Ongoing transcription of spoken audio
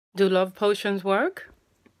Do love potions work?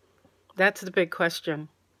 That's the big question.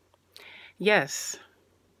 Yes,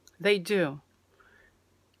 they do.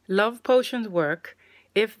 Love potions work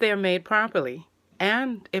if they're made properly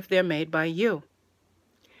and if they're made by you.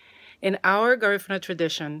 In our Garifuna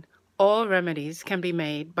tradition, all remedies can be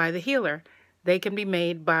made by the healer. They can be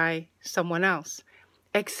made by someone else,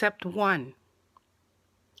 except one.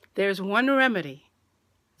 There's one remedy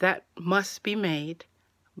that must be made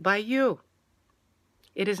by you.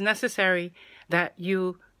 It is necessary that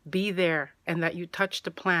you be there and that you touch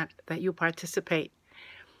the plant, that you participate.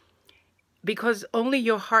 Because only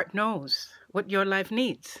your heart knows what your life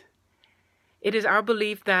needs. It is our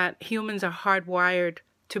belief that humans are hardwired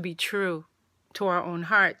to be true to our own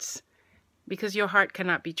hearts, because your heart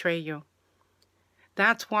cannot betray you.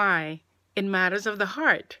 That's why, in matters of the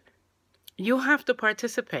heart, you have to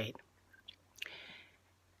participate.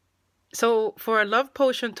 So, for a love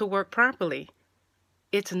potion to work properly,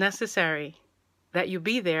 it's necessary that you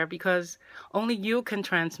be there, because only you can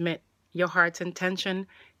transmit your heart's intention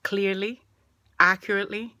clearly,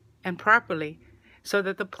 accurately, and properly, so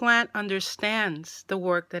that the plant understands the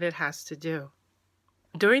work that it has to do.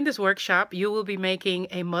 During this workshop, you will be making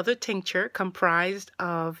a mother tincture comprised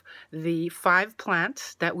of the 5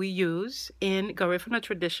 plants that we use in Garifuna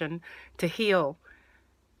tradition to heal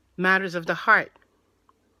matters of the heart,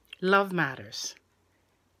 love matters.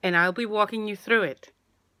 And I'll be walking you through it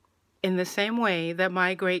in the same way that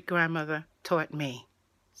my great-grandmother taught me.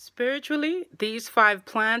 Spiritually, these 5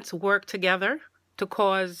 plants work together to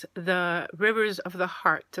cause the rivers of the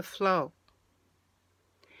heart to flow.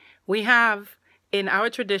 We have, in our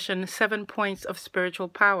tradition, 7 points of spiritual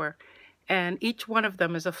power, and each one of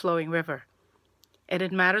them is a flowing river. And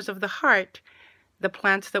in matters of the heart, the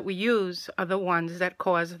plants that we use are the ones that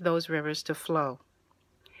cause those rivers to flow.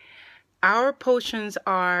 Our potions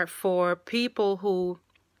are for people who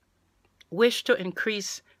wish to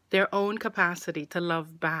increase their own capacity to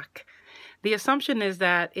love back. The assumption is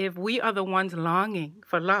that if we are the ones longing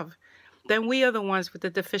for love, then we are the ones with the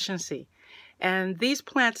deficiency. And these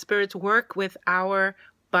plant spirits work with our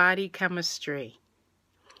body chemistry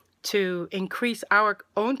to increase our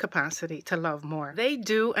own capacity to love more. They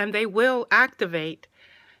do, and they will activate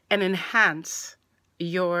and enhance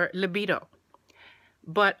your libido,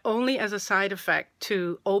 but only as a side effect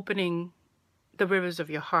to opening the rivers of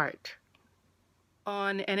your heart.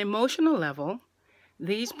 On an emotional level,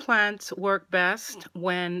 these plants work best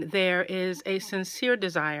when there is a sincere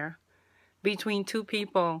desire between 2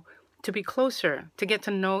 people to be closer, to get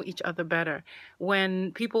to know each other better,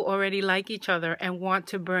 when people already like each other and want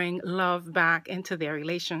to bring love back into their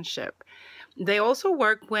relationship. They also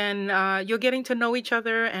work when you're getting to know each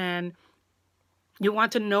other and you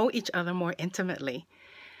want to know each other more intimately.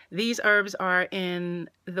 These herbs are in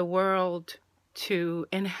the world to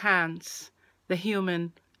enhance the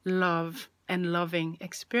human love and loving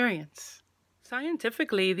experience.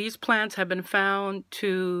 Scientifically, these plants have been found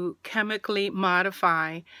to chemically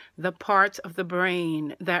modify the parts of the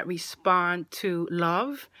brain that respond to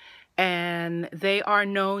love, and they are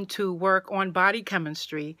known to work on body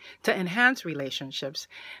chemistry to enhance relationships.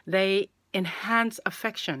 They enhance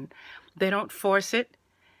affection. They don't force it.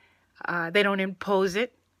 They don't impose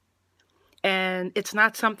it. And it's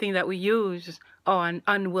not something that we use on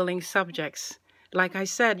unwilling subjects. Like I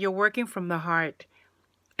said, you're working from the heart,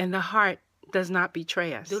 and the heart does not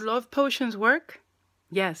betray us. Do love potions work?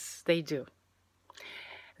 Yes, they do.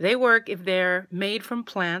 They work if they're made from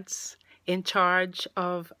plants in charge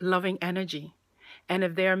of loving energy, and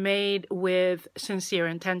if they're made with sincere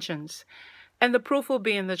intentions. And the proof will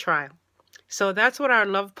be in the trial. So that's what our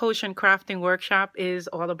love potion crafting workshop is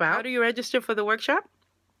all about. How do you register for the workshop?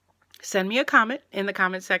 Send me a comment in the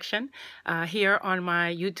comment section here on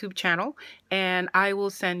my YouTube channel, and I will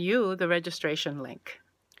send you the registration link.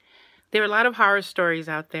 There are a lot of horror stories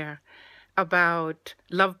out there about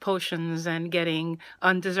love potions and getting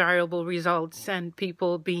undesirable results, and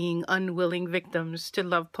people being unwilling victims to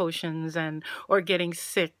love potions or getting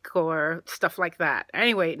sick or stuff like that.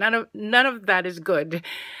 Anyway, none of that is good.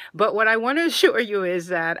 But what I want to assure you is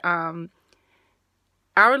that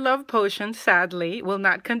our love potion, sadly, will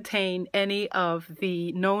not contain any of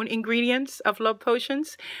the known ingredients of love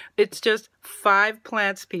potions. It's just 5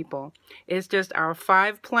 plants, people. It's just our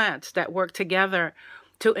 5 plants that work together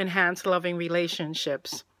to enhance loving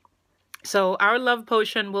relationships. So our love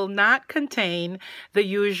potion will not contain the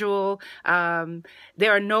usual,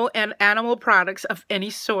 there are no animal products of any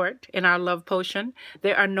sort in our love potion.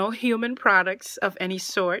 There are no human products of any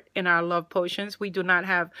sort in our love potions. We do not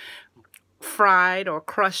have fried or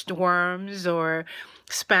crushed worms or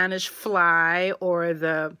Spanish fly or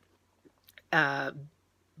the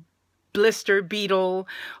blister beetle,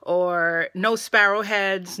 or no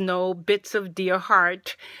sparrowheads, no bits of deer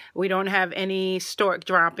heart. We don't have any stork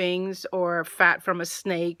droppings or fat from a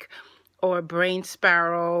snake or brain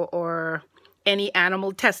sparrow or any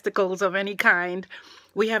animal testicles of any kind.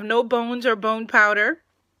 We have no bones or bone powder.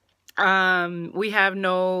 We have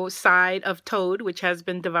no side of toad, which has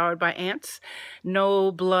been devoured by ants,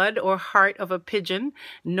 no blood or heart of a pigeon,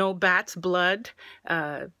 no bat's blood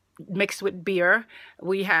mixed with beer.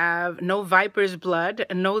 We have no viper's blood,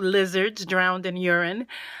 no lizards drowned in urine,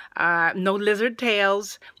 no lizard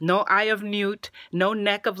tails, no eye of newt, no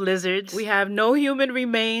neck of lizards. We have no human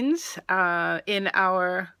remains in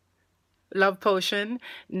our love potion,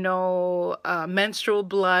 no menstrual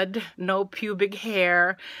blood, no pubic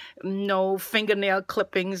hair, no fingernail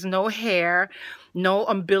clippings, no hair, no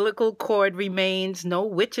umbilical cord remains, no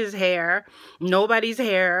witch's hair, nobody's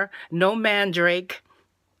hair, no mandrake,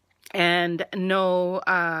 and no,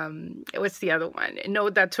 what's the other one? No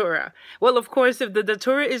datura. Well, of course, if the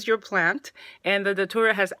datura is your plant and the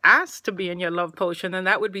datura has asked to be in your love potion, then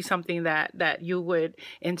that would be something that you would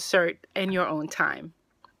insert in your own time.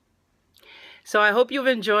 So I hope you've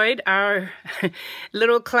enjoyed our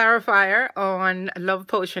little clarifier on love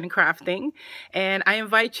potion crafting. And I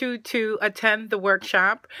invite you to attend the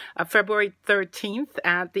workshop February 13th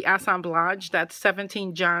at the Assemblage. That's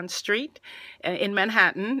 17 John Street in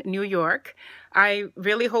Manhattan, New York. I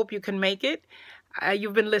really hope you can make it.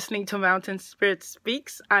 You've been listening to Mountain Spirit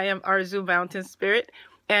Speaks. I am Arzu Mountain Spirit,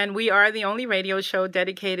 and we are the only radio show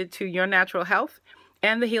dedicated to your natural health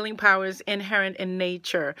and the healing powers inherent in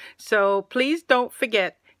nature. So please don't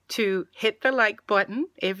forget to hit the like button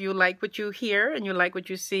if you like what you hear and you like what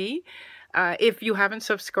you see. If you haven't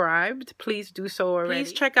subscribed, please do so already.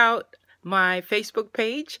 Please check out my Facebook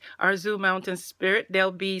page, Arzu Mountain Spirit.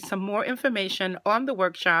 There'll be some more information on the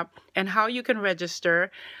workshop and how you can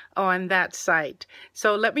register on that site.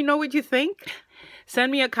 So let me know what you think.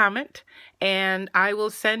 Send me a comment and I will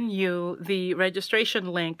send you the registration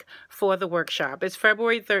link for the workshop. It's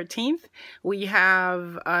February 13th. We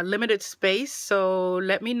have limited space, so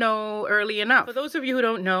let me know early enough. For those of you who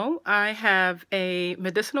don't know, I have a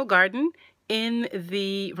medicinal garden in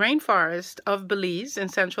the rainforest of Belize in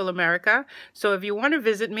Central America. So if you want to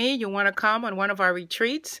visit me, you want to come on one of our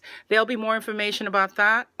retreats, there'll be more information about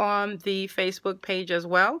that on the Facebook page as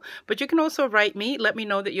well. But you can also write me, let me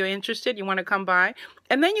know that you're interested, you want to come by,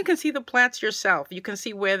 and then you can see the plants yourself. You can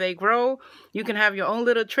see where they grow. You can have your own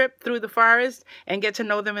little trip through the forest and get to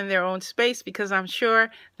know them in their own space, because I'm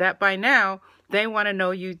sure that by now they want to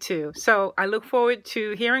know you too. So I look forward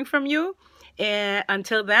to hearing from you. And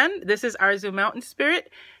until then, this is Arzu Mountain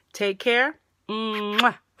Spirit. Take care.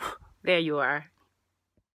 Mwah. There you are.